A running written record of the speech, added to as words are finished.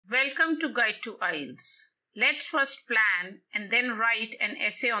Welcome to Guide to IELTS. Let's first plan and then write an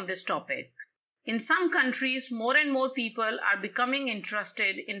essay on this topic. In some countries, more and more people are becoming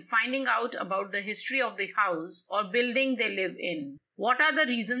interested in finding out about the history of the house or building they live in. What are the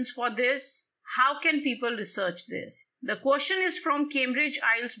reasons for this? How can people research this? The question is from Cambridge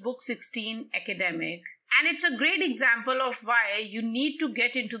IELTS Book 16 Academic, and it's a great example of why you need to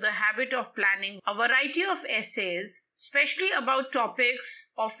get into the habit of planning a variety of essays, especially about topics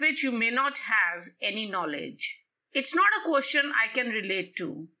of which you may not have any knowledge. It's not a question I can relate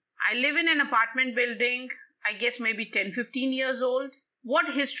to. I live in an apartment building, I guess maybe 10-15 years old.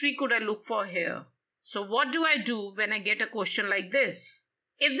 What history could I look for here? So what do I do when I get a question like this?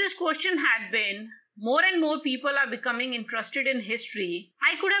 If this question had been, more and more people are becoming interested in history,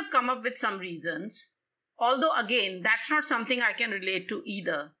 I could have come up with some reasons. Although again, that's not something I can relate to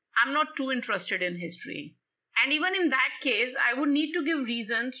either. I'm not too interested in history. And even in that case, I would need to give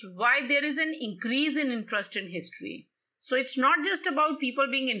reasons why there is an increase in interest in history. So it's not just about people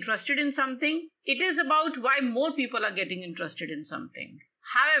being interested in something, it is about why more people are getting interested in something.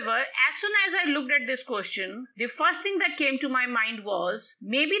 However, as soon as I looked at this question, the first thing that came to my mind was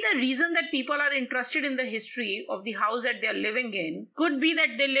maybe the reason that people are interested in the history of the house that they are living in could be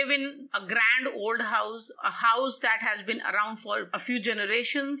that they live in a grand old house, a house that has been around for a few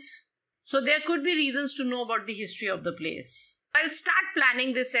generations. So there could be reasons to know about the history of the place. I'll start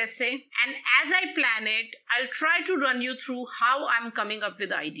planning this essay, and as I plan it, I'll try to run you through how I'm coming up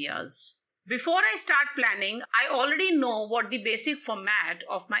with ideas. Before I start planning, I already know what the basic format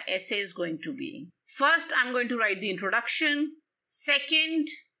of my essay is going to be. First, I'm going to write the introduction. Second,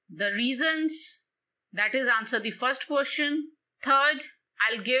 the reasons, that is, answer the first question. Third,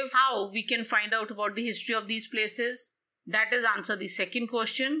 I'll give how we can find out about the history of these places, that is, answer the second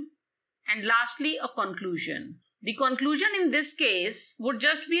question. And lastly, a conclusion. The conclusion in this case would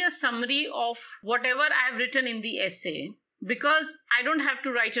just be a summary of whatever I have written in the essay, because I don't have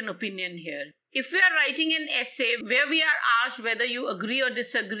to write an opinion here. If we are writing an essay where we are asked whether you agree or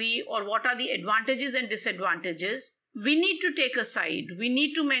disagree or what are the advantages and disadvantages, we need to take a side. We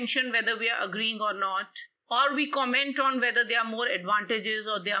need to mention whether we are agreeing or not, or we comment on whether there are more advantages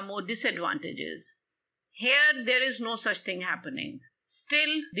or there are more disadvantages. Here, there is no such thing happening.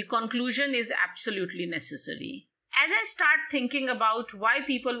 Still, the conclusion is absolutely necessary. As I start thinking about why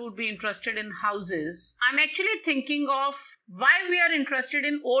people would be interested in houses, I'm actually thinking of why we are interested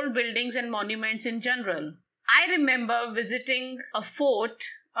in old buildings and monuments in general. I remember visiting a fort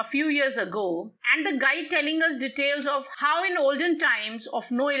a few years ago and the guide telling us details of how in olden times of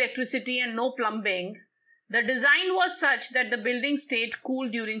no electricity and no plumbing, the design was such that the building stayed cool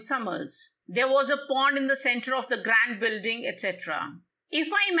during summers. There was a pond in the center of the grand building, etc. If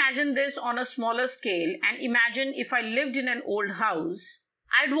I imagine this on a smaller scale and imagine if I lived in an old house,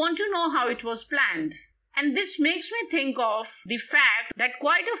 I'd want to know how it was planned. And this makes me think of the fact that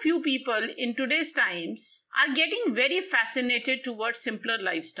quite a few people in today's times are getting very fascinated towards simpler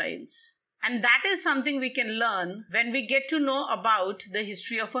lifestyles. And that is something we can learn when we get to know about the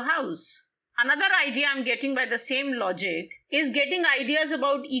history of a house. Another idea I'm getting by the same logic is getting ideas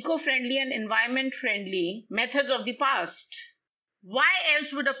about eco-friendly and environment-friendly methods of the past. Why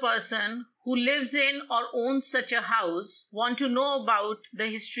else would a person who lives in or owns such a house want to know about the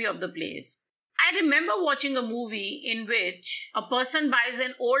history of the place? I remember watching a movie in which a person buys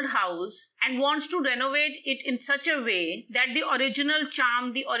an old house and wants to renovate it in such a way that the original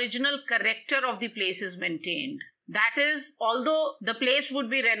charm, the original character of the place is maintained. That is, although the place would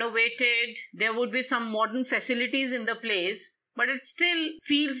be renovated, there would be some modern facilities in the place, but it still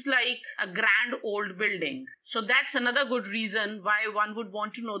feels like a grand old building. So that's another good reason why one would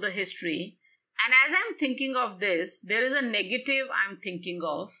want to know the history. And as I'm thinking of this, there is a negative I'm thinking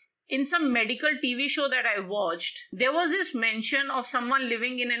of. In some medical TV show that I watched, there was this mention of someone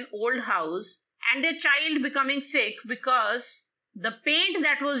living in an old house and their child becoming sick because the paint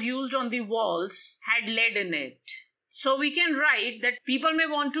that was used on the walls had lead in it. So we can write that people may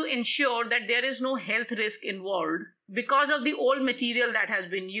want to ensure that there is no health risk involved because of the old material that has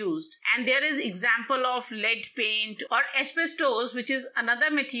been used. And there is example of lead paint or asbestos, which is another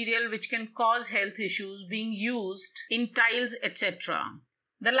material which can cause health issues, being used in tiles, etc.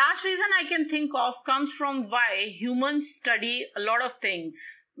 The last reason I can think of comes from why humans study a lot of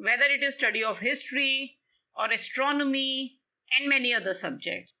things, whether it is study of history or astronomy and many other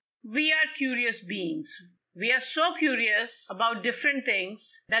subjects. We are curious beings. We are so curious about different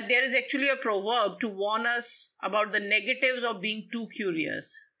things that there is actually a proverb to warn us about the negatives of being too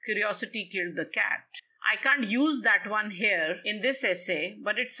curious. Curiosity killed the cat. I can't use that one here in this essay,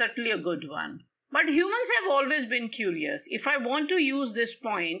 but it's certainly a good one. But humans have always been curious. If I want to use this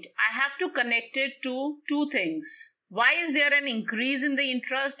point, I have to connect it to two things. Why is there an increase in the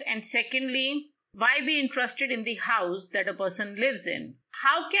interest? And secondly, why be interested in the house that a person lives in?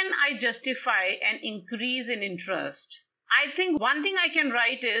 How can I justify an increase in interest? I think one thing I can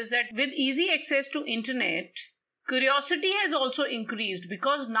write is that with easy access to internet, curiosity has also increased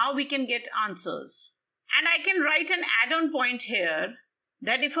because now we can get answers. And I can write an add-on point here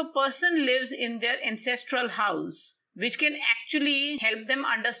that if a person lives in their ancestral house, which can actually help them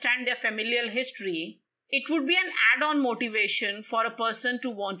understand their familial history, it would be an add-on motivation for a person to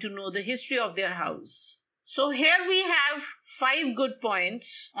want to know the history of their house. So here we have 5 good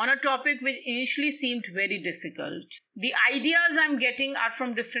points on a topic which initially seemed very difficult. The ideas I'm getting are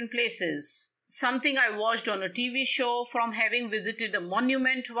from different places. Something I watched on a TV show, from having visited a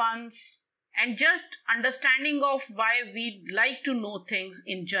monument once, and just understanding of why we like to know things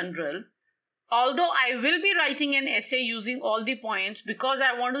in general. Although I will be writing an essay using all the points because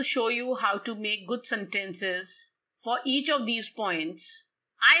I want to show you how to make good sentences for each of these points,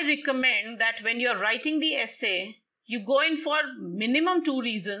 I recommend that when you're writing the essay, you go in for minimum 2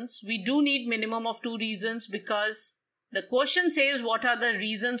 reasons. We do need minimum of 2 reasons because the question says what are the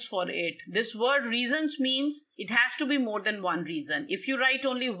reasons for it. This word reasons means it has to be more than one reason. If you write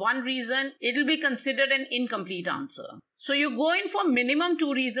only one reason, it will be considered an incomplete answer. So you go in for minimum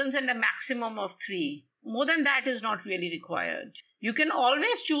 2 reasons and a maximum of 3. More than that is not really required. You can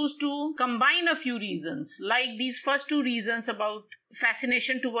always choose to combine a few reasons, like these first 2 reasons about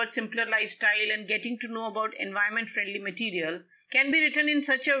fascination towards simpler lifestyle and getting to know about environment-friendly material can be written in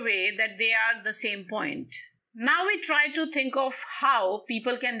such a way that they are the same point. Now we try to think of how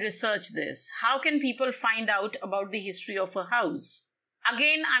people can research this. How can people find out about the history of a house?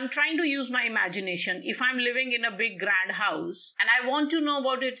 Again, I'm trying to use my imagination. If I'm living in a big grand house and I want to know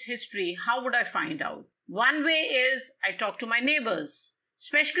about its history, how would I find out? One way is I talk to my neighbors,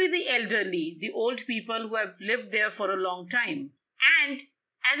 especially the elderly, the old people who have lived there for a long time. And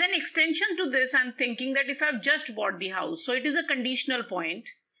as an extension to this, I'm thinking that if I've just bought the house, so it is a conditional point,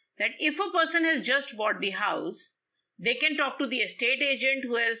 that if a person has just bought the house, they can talk to the estate agent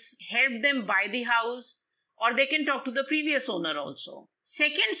who has helped them buy the house, or they can talk to the previous owner also.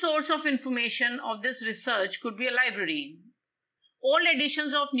 Second source of information of this research could be a library. Old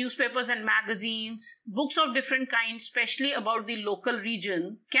editions of newspapers and magazines, books of different kinds, especially about the local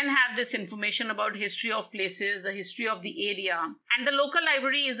region, can have this information about history of places, the history of the area, and the local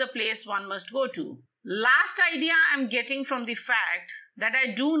library is the place one must go to. Last idea I'm getting from the fact that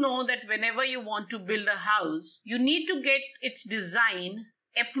I do know that whenever you want to build a house, you need to get its design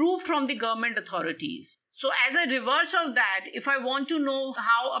approved from the government authorities. So as a reverse of that, if I want to know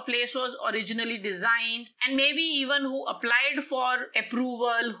how a place was originally designed and maybe even who applied for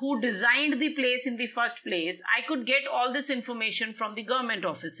approval, who designed the place in the first place, I could get all this information from the government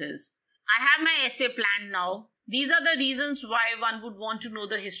offices. I have my essay planned now. These are the reasons why one would want to know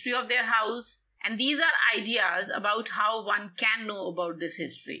the history of their house, and these are ideas about how one can know about this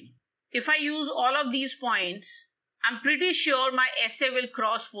history. If I use all of these points, I'm pretty sure my essay will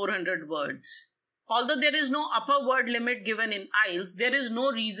cross 400 words. Although there is no upper word limit given in IELTS, there is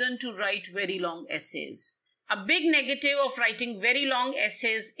no reason to write very long essays. A big negative of writing very long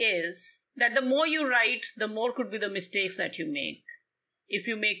essays is that the more you write, the more could be the mistakes that you make. If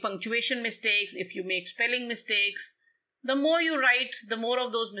you make punctuation mistakes, if you make spelling mistakes, the more you write, the more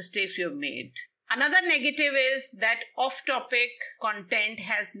of those mistakes you have made. Another negative is that off-topic content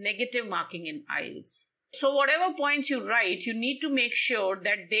has negative marking in IELTS. So whatever points you write, you need to make sure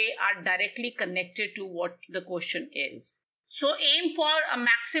that they are directly connected to what the question is. So aim for a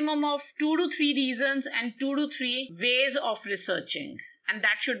maximum of 2 to 3 reasons and 2 to 3 ways of researching, and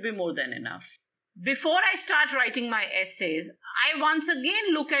that should be more than enough. Before I start writing my essays, I once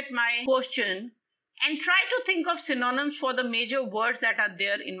again look at my question and try to think of synonyms for the major words that are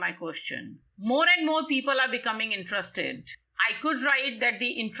there in my question. More and more people are becoming interested. I could write that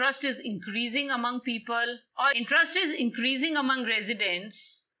the interest is increasing among people, or interest is increasing among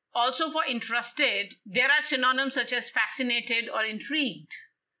residents. Also for interested, there are synonyms such as fascinated or intrigued.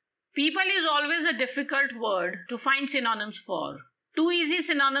 People is always a difficult word to find synonyms for. 2 easy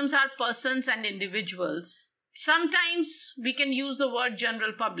synonyms are persons and individuals. Sometimes we can use the word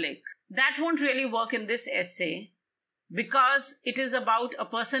general public. That won't really work in this essay because it is about a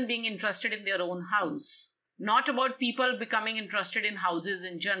person being interested in their own house, not about people becoming interested in houses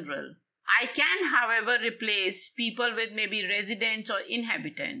in general. I can, however, replace people with maybe residents or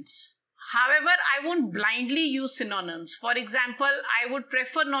inhabitants. However, I won't blindly use synonyms. For example, I would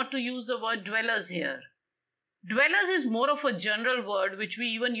prefer not to use the word dwellers here. Dwellers is more of a general word which we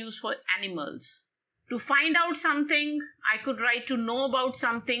even use for animals. To find out something, I could write to know about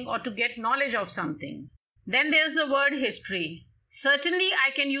something or to get knowledge of something. Then there's the word history. Certainly,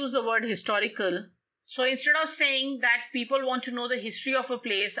 I can use the word historical. So instead of saying that people want to know the history of a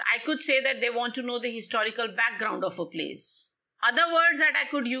place, I could say that they want to know the historical background of a place. Other words that I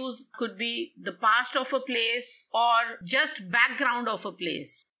could use could be the past of a place or just background of a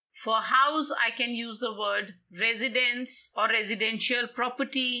place. For house, I can use the word residence or residential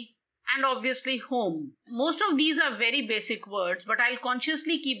property, and obviously home. Most of these are very basic words, but I'll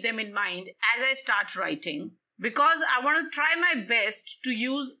consciously keep them in mind as I start writing because I want to try my best to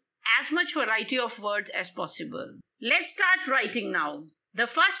use as much variety of words as possible. Let's start writing now. The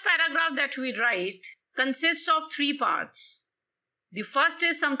first paragraph that we write consists of 3 parts. The first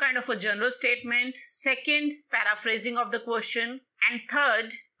is some kind of a general statement, second, paraphrasing of the question, and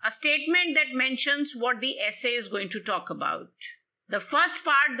third, a statement that mentions what the essay is going to talk about. The first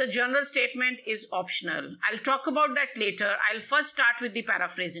part, the general statement, is optional. I'll talk about that later. I'll first start with the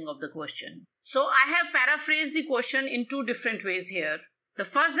paraphrasing of the question. So I have paraphrased the question in 2 different ways here. The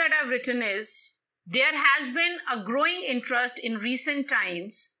first that I've written is, there has been a growing interest in recent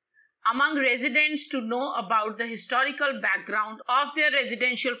times among residents to know about the historical background of their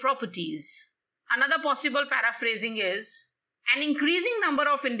residential properties. Another possible paraphrasing is, an increasing number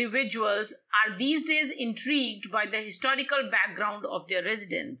of individuals are these days intrigued by the historical background of their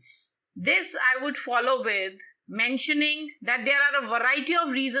residence. This I would follow with mentioning that there are a variety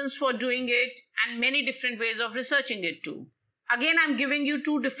of reasons for doing it and many different ways of researching it too. Again, I'm giving you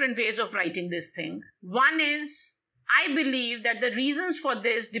 2 different ways of writing this thing. One is, I believe that the reasons for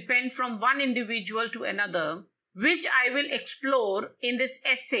this depend from one individual to another, which I will explore in this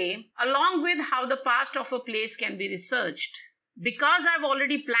essay along with how the past of a place can be researched. Because I've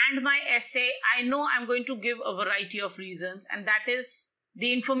already planned my essay, I know I'm going to give a variety of reasons, and that is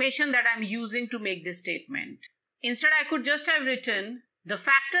the information that I'm using to make this statement. Instead, I could just have written, the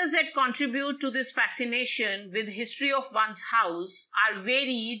factors that contribute to this fascination with history of one's house are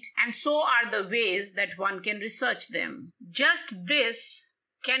varied, and so are the ways that one can research them. Just this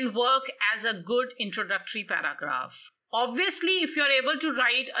can work as a good introductory paragraph. Obviously, if you're able to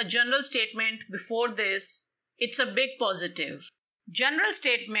write a general statement before this, it's a big positive. General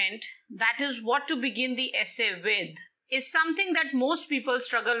statement, that is what to begin the essay with, is something that most people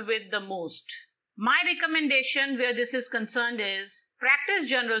struggle with the most. My recommendation where this is concerned is practice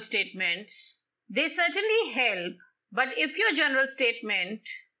general statements. They certainly help, but if your general statement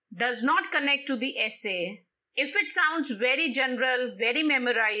does not connect to the essay, if it sounds very general, very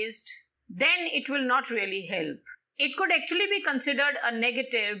memorized, then it will not really help. It could actually be considered a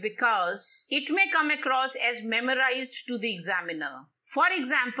negative because it may come across as memorized to the examiner. For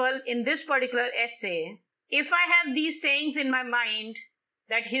example, in this particular essay, if I have these sayings in my mind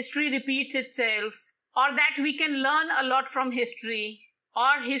that history repeats itself, or that we can learn a lot from history,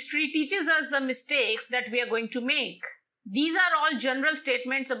 or history teaches us the mistakes that we are going to make, these are all general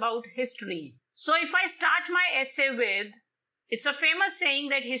statements about history. So if I start my essay with, it's a famous saying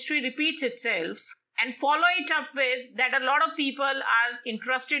that history repeats itself, and follow it up with that a lot of people are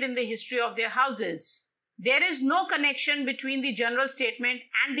interested in the history of their houses, there is no connection between the general statement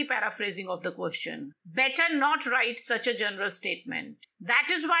and the paraphrasing of the question. Better not write such a general statement. That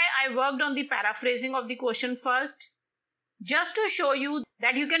is why I worked on the paraphrasing of the question first, just to show you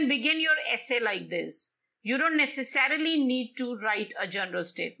that you can begin your essay like this. You don't necessarily need to write a general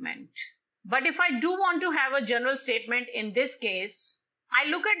statement. But if I do want to have a general statement in this case, I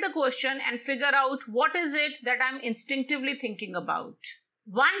look at the question and figure out what is it that I'm instinctively thinking about.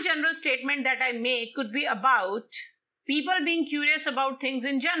 One general statement that I make could be about people being curious about things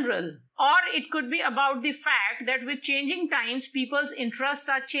in general. Or it could be about the fact that with changing times, people's interests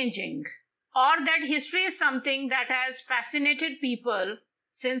are changing. Or that history is something that has fascinated people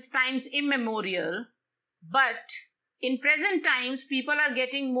since times immemorial. But in present times, people are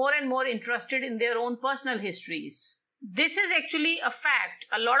getting more and more interested in their own personal histories. This is actually a fact.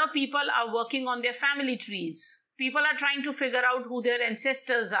 A lot of people are working on their family trees. People are trying to figure out who their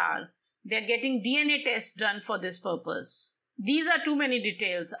ancestors are. They're getting DNA tests done for this purpose. These are too many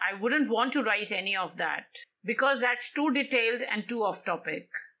details. I wouldn't want to write any of that because that's too detailed and too off topic.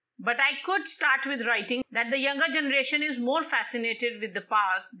 But I could start with writing that the younger generation is more fascinated with the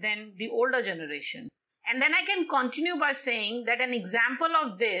past than the older generation. And then I can continue by saying that an example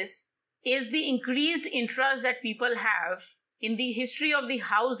of this is the increased interest that people have in the history of the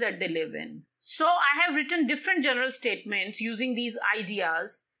house that they live in. So I have written different general statements using these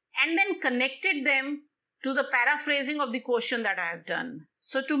ideas and then connected them to the paraphrasing of the question that I have done.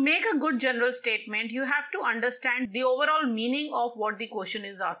 So to make a good general statement, you have to understand the overall meaning of what the question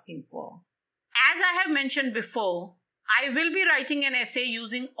is asking for. As I have mentioned before, I will be writing an essay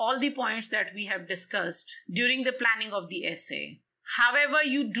using all the points that we have discussed during the planning of the essay. However,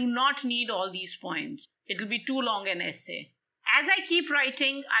 you do not need all these points. It will be too long an essay. As I keep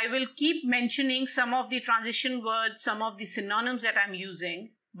writing, I will keep mentioning some of the transition words, some of the synonyms that I'm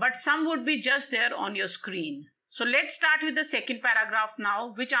using, but some would be just there on your screen. So let's start with the second paragraph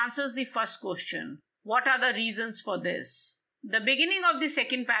now, which answers the first question. What are the reasons for this? The beginning of the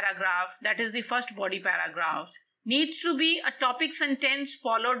second paragraph, that is the first body paragraph, needs to be a topic sentence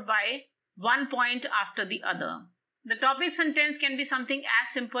followed by one point after the other. The topic sentence can be something as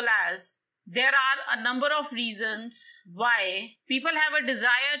simple as, there are a number of reasons why people have a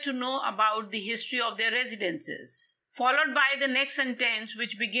desire to know about the history of their residences, followed by the next sentence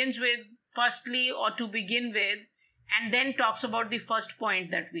which begins with firstly or to begin with, and then talks about the first point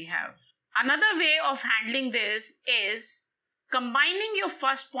that we have. Another way of handling this is combining your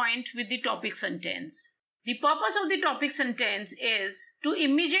first point with the topic sentence. The purpose of the topic sentence is to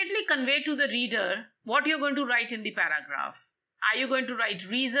immediately convey to the reader what you're going to write in the paragraph. Are you going to write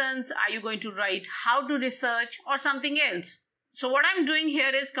reasons? Are you going to write how to research or something else? So what I'm doing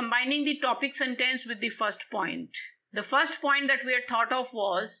here is combining the topic sentence with the first point. The first point that we had thought of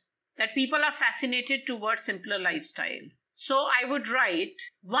was that people are fascinated towards simpler lifestyle. So I would write,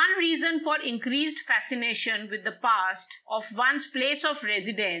 one reason for increased fascination with the past of one's place of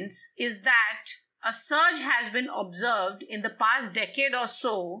residence is that a surge has been observed in the past decade or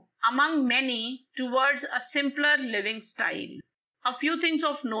so among many towards a simpler living style. A few things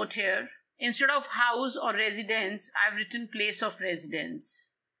of note here. Instead of house or residence, I've written place of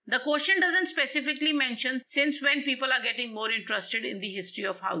residence. The question doesn't specifically mention since when people are getting more interested in the history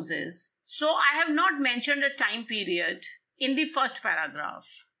of houses. So I have not mentioned a time period in the first paragraph.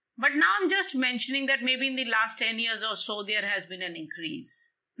 But now I'm just mentioning that maybe in the last 10 years or so there has been an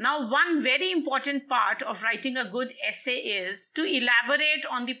increase. Now, one very important part of writing a good essay is to elaborate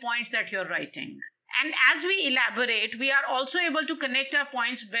on the points that you're writing. And as we elaborate, we are also able to connect our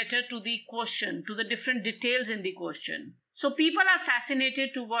points better to the question, to the different details in the question. So people are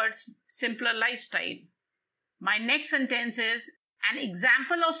fascinated towards simpler lifestyle. My next sentence is, an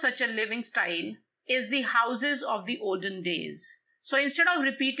example of such a living style is the houses of the olden days. So instead of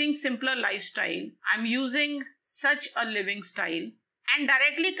repeating simpler lifestyle, I'm using such a living style and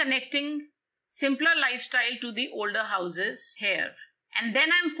directly connecting simpler lifestyle to the older houses here. And then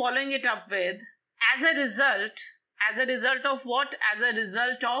I'm following it up with, as a result of what? As a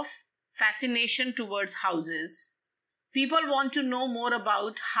result of fascination towards houses. People want to know more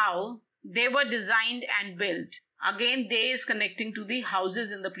about how they were designed and built. Again, they is connecting to the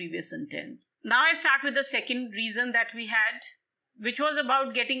houses in the previous sentence. Now I start with the second reason that we had, which was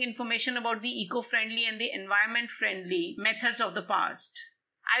about getting information about the eco-friendly and the environment-friendly methods of the past.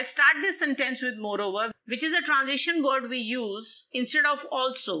 I'll start this sentence with moreover, which is a transition word we use instead of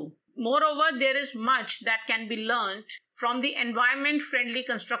also. Moreover, there is much that can be learnt from the environment-friendly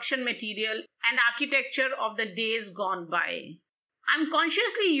construction material and architecture of the days gone by. I'm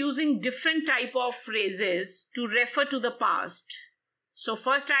consciously using different type of phrases to refer to the past. So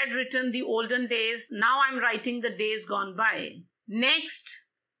first I had written the olden days, now I'm writing the days gone by. Next,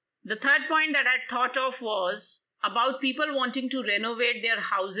 the third point that I thought of was about people wanting to renovate their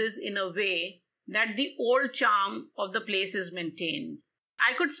houses in a way that the old charm of the place is maintained.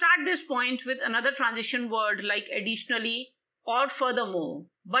 I could start this point with another transition word like additionally or furthermore,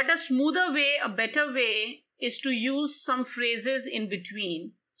 but a smoother way, a better way is to use some phrases in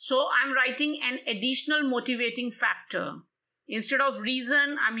between. So I'm writing an additional motivating factor. Instead of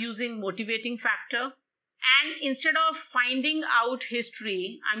reason, I'm using motivating factor. And instead of finding out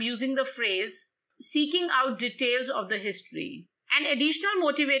history, I'm using the phrase seeking out details of the history. An additional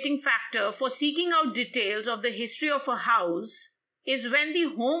motivating factor for seeking out details of the history of a house is when the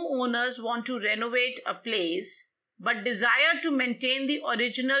homeowners want to renovate a place but desire to maintain the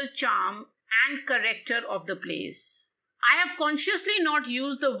original charm and character of the place. I have consciously not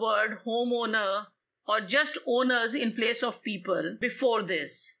used the word homeowner or just owners in place of people before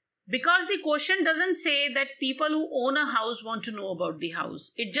this, because the question doesn't say that people who own a house want to know about the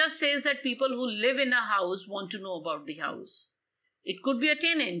house. It just says that people who live in a house want to know about the house. It could be a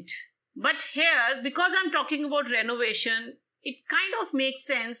tenant. But here, because I'm talking about renovation, it kind of makes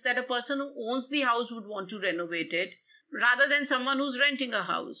sense that a person who owns the house would want to renovate it rather than someone who's renting a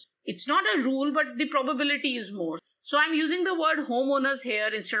house. It's not a rule, but the probability is more. So I'm using the word homeowners here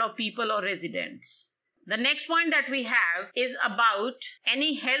instead of people or residents. The next point that we have is about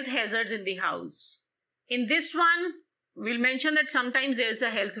any health hazards in the house. In this one, we'll mention that sometimes there is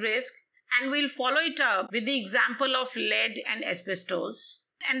a health risk, and we'll follow it up with the example of lead and asbestos.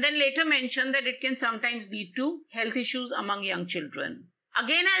 and then later mention that it can sometimes lead to health issues among young children.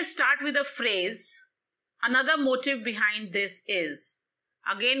 Again, I'll start with a phrase. Another motive behind this is,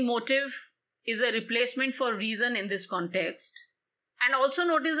 again, motive is a replacement for reason in this context. And also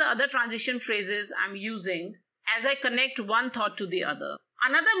notice the other transition phrases I'm using as I connect one thought to the other.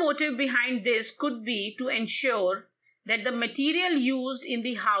 Another motive behind this could be to ensure that the material used in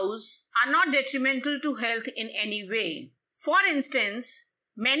the house are not detrimental to health in any way. For instance,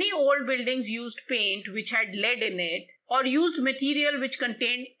 many old buildings used paint which had lead in it or used material which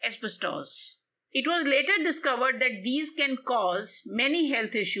contained asbestos. It was later discovered that these can cause many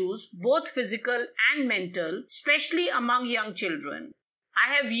health issues, both physical and mental, especially among young children.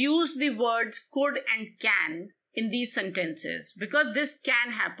 I have used the words could and can in these sentences because this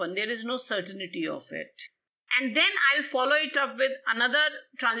can happen. There is no certainty of it. And then I'll follow it up with another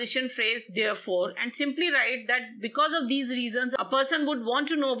transition phrase, therefore, and simply write that because of these reasons, a person would want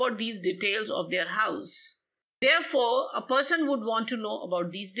to know about these details of their house. Therefore, a person would want to know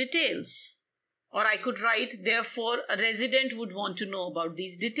about these details. Or I could write, therefore, a resident would want to know about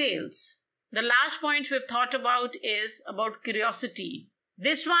these details. The last point we've thought about is about curiosity.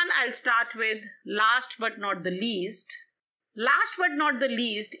 This one I'll start with last but not the least. Last but not the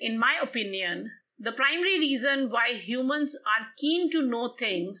least, in my opinion, the primary reason why humans are keen to know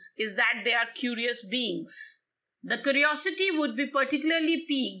things is that they are curious beings. The curiosity would be particularly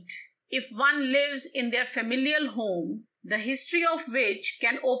piqued if one lives in their familial home, the history of which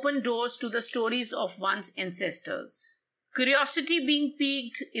can open doors to the stories of one's ancestors. Curiosity being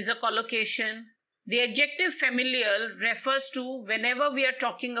piqued is a collocation. The adjective familial refers to whenever we are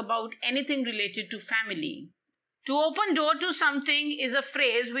talking about anything related to family. To open door to something is a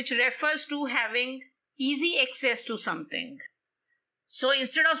phrase which refers to having easy access to something. So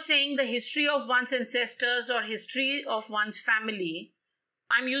instead of saying the history of one's ancestors or history of one's family,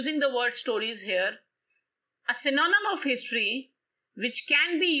 I'm using the word stories here. A synonym of history which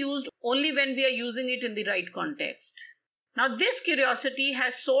can be used only when we are using it in the right context. Now this curiosity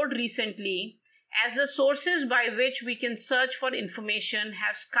has soared recently as the sources by which we can search for information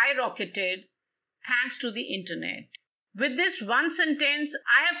have skyrocketed thanks to the internet. With this one sentence,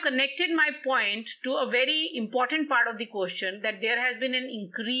 I have connected my point to a very important part of the question, that there has been an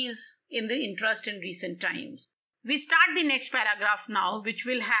increase in the interest in recent times. We start the next paragraph now, which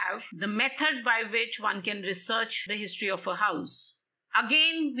will have the methods by which one can research the history of a house.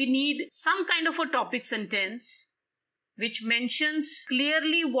 Again, we need some kind of a topic sentence which mentions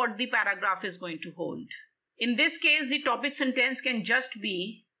clearly what the paragraph is going to hold. In this case, the topic sentence can just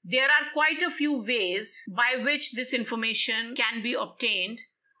be, there are quite a few ways by which this information can be obtained,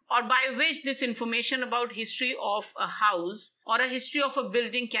 or by which this information about history of a house or a history of a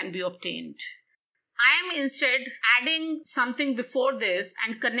building can be obtained. I am instead adding something before this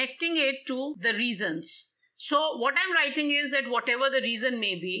and connecting it to the reasons. So what I'm writing is that whatever the reason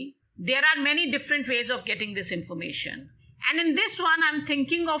may be, there are many different ways of getting this information. And in this one, I'm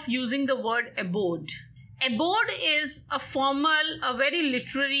thinking of using the word abode. Abode is a formal, a very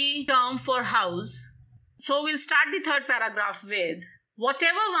literary term for house. So we'll start the third paragraph with,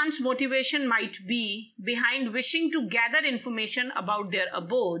 whatever one's motivation might be behind wishing to gather information about their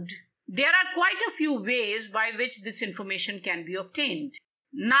abode, there are quite a few ways by which this information can be obtained.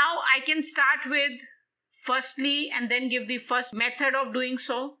 Now I can start with firstly and then give the first method of doing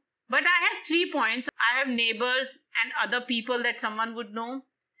so. But I have 3 points. I have neighbors and other people that someone would know.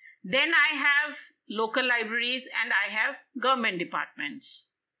 Then I have local libraries and I have government departments.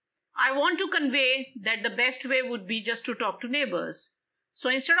 I want to convey that the best way would be just to talk to neighbors. So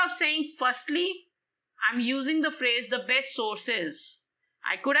instead of saying firstly, I'm using the phrase the best sources.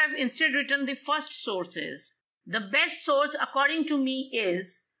 I could have instead written the first sources. The best source according to me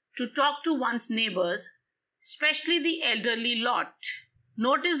is to talk to one's neighbors, especially the elderly lot.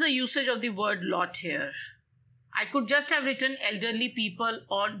 Notice the usage of the word lot here. I could just have written elderly people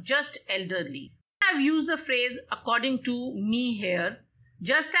or just elderly. I've used the phrase according to me here,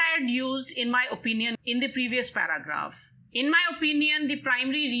 just I had used in my opinion in the previous paragraph. In my opinion, the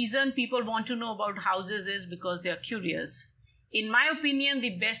primary reason people want to know about houses is because they are curious. In my opinion,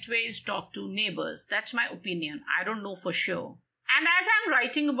 the best way is talk to neighbors. That's my opinion. I don't know for sure. And as I'm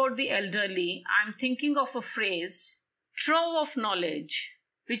writing about the elderly, I'm thinking of a phrase, trove of knowledge,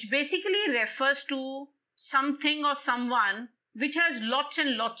 which basically refers to something or someone which has lots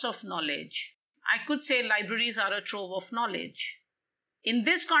and lots of knowledge. I could say libraries are a trove of knowledge. In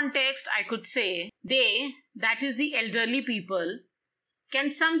this context, I could say they, that is the elderly people,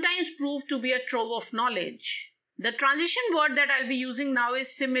 can sometimes prove to be a trove of knowledge. The transition word that I'll be using now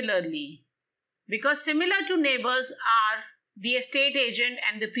is similarly, because similar to neighbors are the estate agent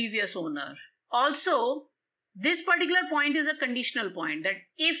and the previous owner. Also, this particular point is a conditional point, that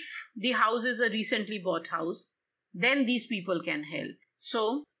if the house is a recently bought house, then these people can help.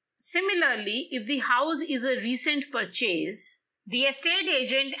 So, similarly, if the house is a recent purchase, the estate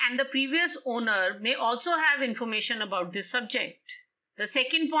agent and the previous owner may also have information about this subject. The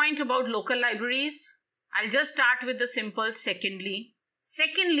second point about local libraries, I'll just start with the simple secondly.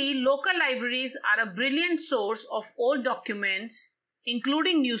 Secondly, local libraries are a brilliant source of old documents,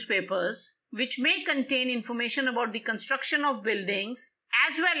 including newspapers, which may contain information about the construction of buildings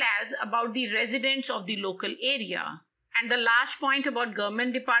as well as about the residents of the local area. And the last point about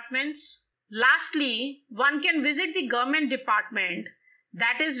government departments. Lastly, one can visit the government department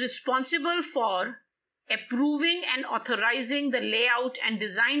that is responsible for approving and authorizing the layout and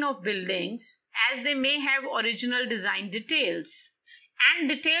design of buildings, as they may have original design details and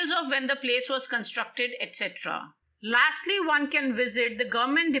details of when the place was constructed, etc. Lastly, one can visit the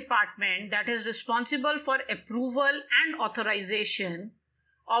government department that is responsible for approval and authorization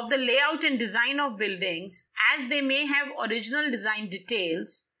of the layout and design of buildings, as they may have original design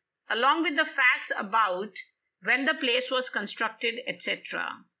details along with the facts about when the place was constructed, etc.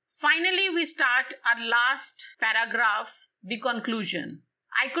 Finally, we start our last paragraph, the conclusion.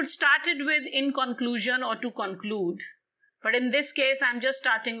 I could start it with in conclusion or to conclude, but in this case, I'm just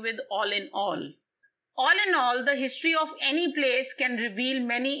starting with all in all. All in all, the history of any place can reveal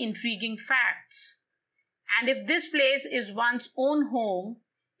many intriguing facts. And if this place is one's own home,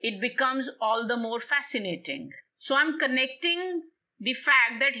 it becomes all the more fascinating. So I'm connecting the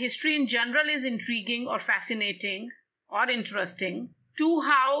fact that history in general is intriguing or fascinating or interesting to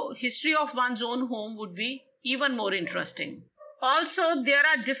how history of one's own home would be even more interesting. Also, there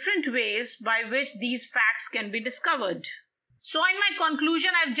are different ways by which these facts can be discovered. So in my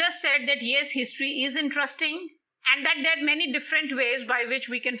conclusion, I've just said that yes, history is interesting and that there are many different ways by which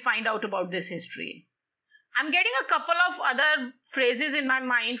we can find out about this history. I'm getting a couple of other phrases in my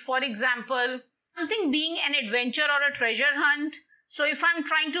mind. For example, something being an adventure or a treasure hunt. So if I'm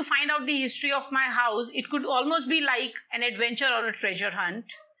trying to find out the history of my house, it could almost be like an adventure or a treasure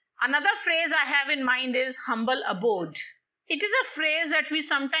hunt. Another phrase I have in mind is humble abode. It is a phrase that we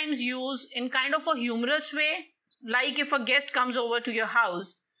sometimes use in kind of a humorous way. Like if a guest comes over to your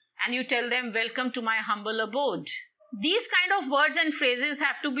house and you tell them, welcome to my humble abode. These kind of words and phrases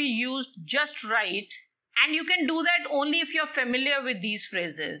have to be used just right, and you can do that only if you're familiar with these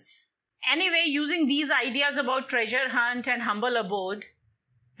phrases. Anyway, using these ideas about treasure hunt and humble abode,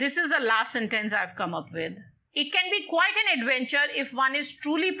 this is the last sentence I've come up with. It can be quite an adventure if one is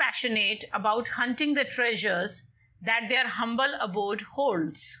truly passionate about hunting the treasures that their humble abode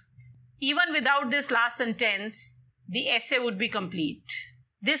holds. Even without this last sentence, the essay would be complete.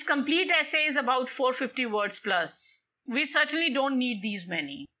 This complete essay is about 450 words plus. We certainly don't need these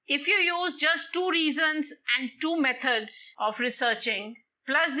many. If you use just 2 reasons and 2 methods of researching,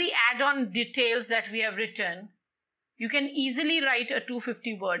 plus the add-on details that we have written, you can easily write a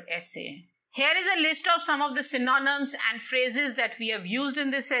 250-word essay. Here is a list of some of the synonyms and phrases that we have used in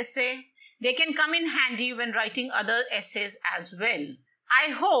this essay. They can come in handy when writing other essays as well.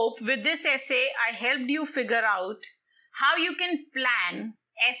 I hope with this essay, I helped you figure out how you can plan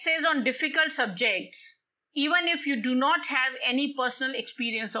essays on difficult subjects, even if you do not have any personal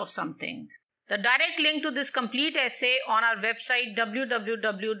experience of something. The direct link to this complete essay on our website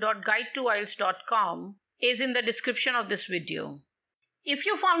www.guidetoielts.com is in the description of this video. If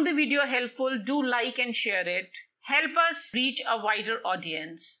you found the video helpful, do like and share it. Help us reach a wider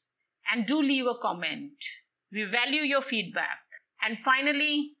audience. And do leave a comment. We value your feedback. And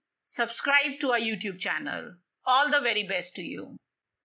finally, subscribe to our YouTube channel. All the very best to you.